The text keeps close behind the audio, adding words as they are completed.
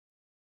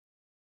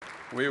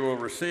we will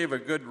receive a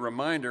good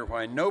reminder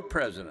why no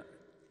president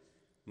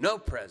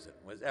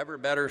was ever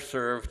better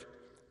served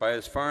by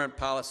his foreign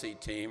policy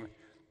team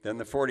than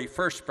the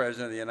 41st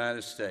President of the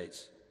United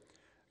States.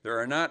 There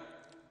are not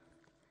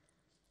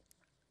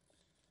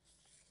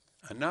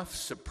enough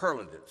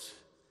superlatives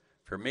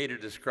for me to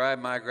describe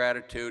my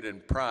gratitude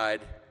and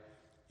pride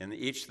in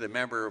each of the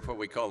members of what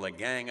we call the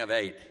Gang of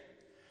Eight.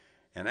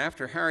 And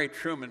after Harry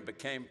Truman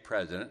became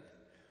president,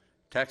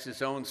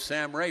 Texas' own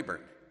Sam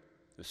Rayburn,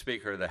 the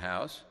Speaker of the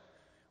House,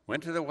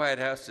 went to the White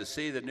House to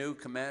see the new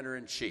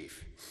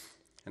Commander-in-Chief.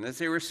 And as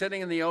they were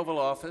sitting in the Oval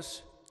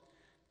Office,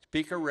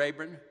 Speaker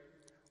Rayburn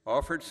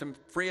offered some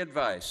free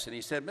advice. And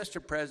he said,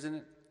 "Mr.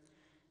 President,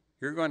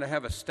 you're going to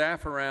have a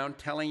staff around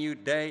telling you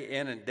day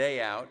in and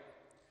day out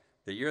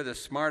that you're the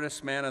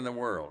smartest man in the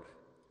world.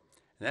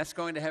 And that's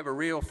going to have a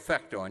real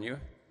effect on you.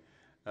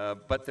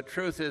 But the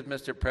truth is,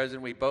 Mr.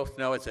 President, we both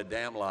know it's a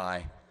damn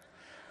lie."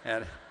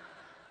 And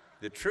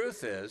the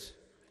truth is,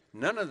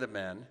 none of the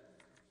men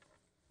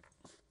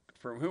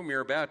from whom you're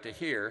about to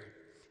hear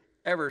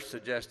ever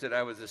suggested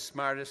I was the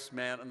smartest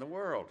man in the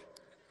world.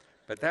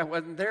 But that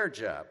wasn't their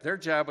job. Their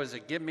job was to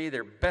give me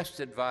their best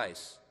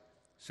advice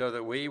so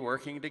that we,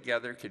 working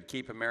together, could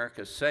keep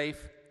America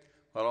safe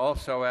while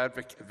also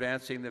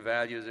advancing the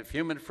values of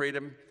human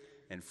freedom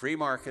and free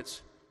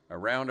markets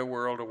around a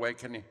world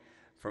awakening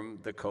from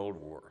the Cold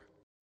War.